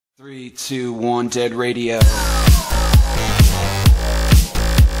3, 2, 1, dead radio.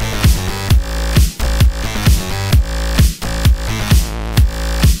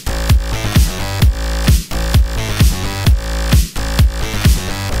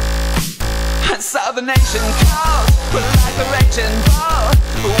 So the nation calls, but like a raging bull.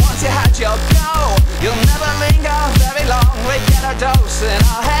 Once you had your go, you'll never linger very long. We get a dose in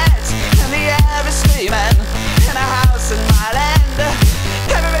our heads, and the air is screaming. In a house in my land,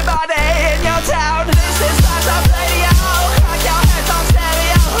 everybody in your town. This is Bank Mascot radio. Crack your heads on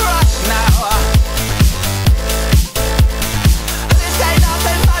stereo, rush now. This ain't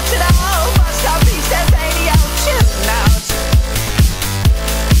nothing much at all. Must have these dead radio tune out.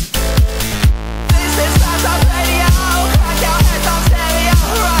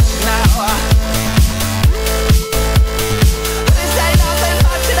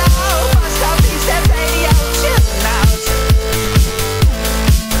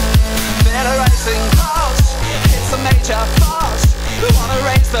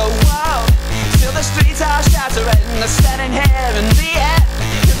 The streets are shattering, standing here in the air.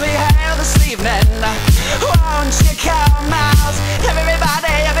 If we hail this evening, won't you come out?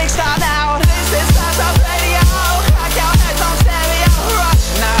 Everybody a big star now. This is Bank Mascot radio. Crack your heads on stereo, rush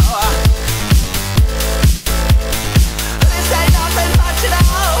now. This ain't nothing much at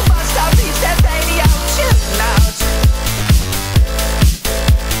all. Must have these dead radio tune out.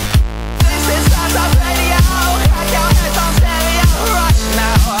 This is Bank Mascot radio. Crack your heads on stereo, rush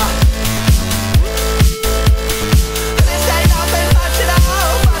now.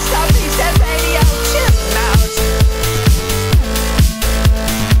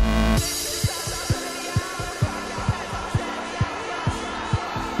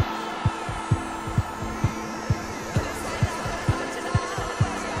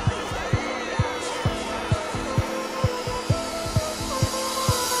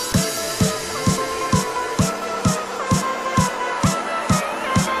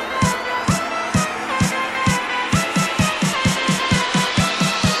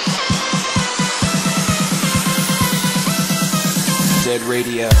 Dead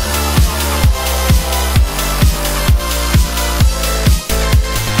radio.